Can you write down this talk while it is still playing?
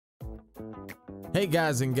Hey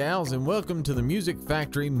guys and gals, and welcome to the Music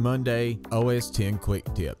Factory Monday OS X Quick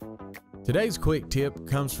Tip. Today's quick tip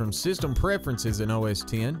comes from System Preferences in OS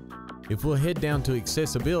X. If we'll head down to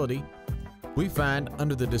Accessibility, we find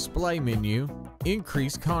under the Display menu,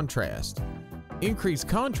 Increase Contrast. Increase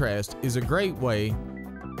Contrast is a great way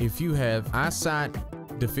if you have eyesight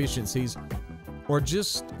deficiencies or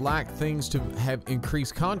just like things to have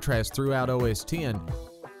increased contrast throughout OS X.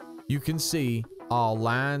 You can see all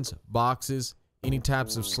lines, boxes, any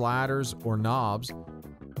types of sliders or knobs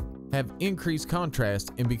have increased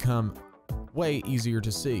contrast and become way easier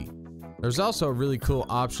to see. There's also a really cool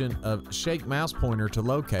option of shake mouse pointer to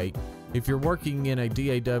locate. If you're working in a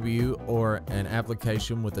DAW or an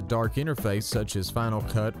application with a dark interface such as Final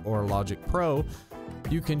Cut or Logic Pro,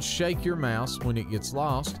 you can shake your mouse when it gets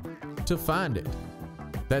lost to find it.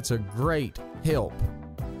 That's a great help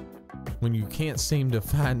when you can't seem to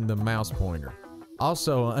find the mouse pointer.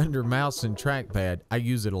 Also, under mouse and trackpad, I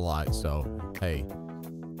use it a lot, so hey.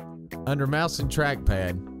 Under mouse and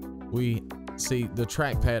trackpad, we see the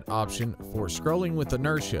trackpad option for scrolling with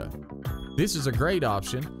inertia. This is a great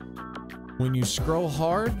option. When you scroll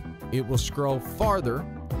hard, it will scroll farther,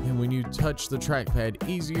 and when you touch the trackpad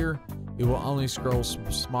easier, it will only scroll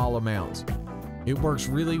small amounts. It works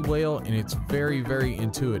really well, and it's very, very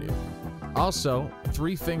intuitive. Also,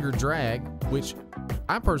 3-finger drag, which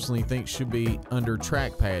I personally think should be under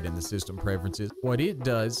trackpad in the System Preferences. What it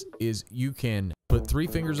does is you can put 3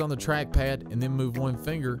 fingers on the trackpad and then move 1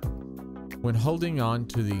 finger when holding on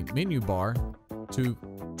to the menu bar to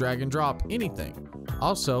drag and drop anything.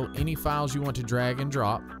 Also, any files you want to drag and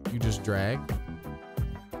drop, you just drag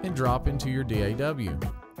and drop into your DAW.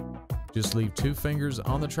 Just leave 2 fingers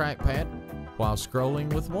on the trackpad while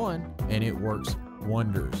scrolling with 1, and it works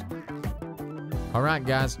wonders. Alright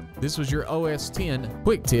guys, this was your OS X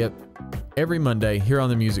quick tip every Monday here on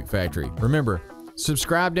the Music Factory. Remember,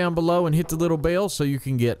 subscribe down below and hit the little bell so you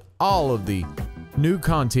can get all of the new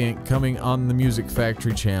content coming on the Music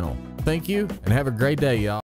Factory channel. Thank you and have a great day, y'all.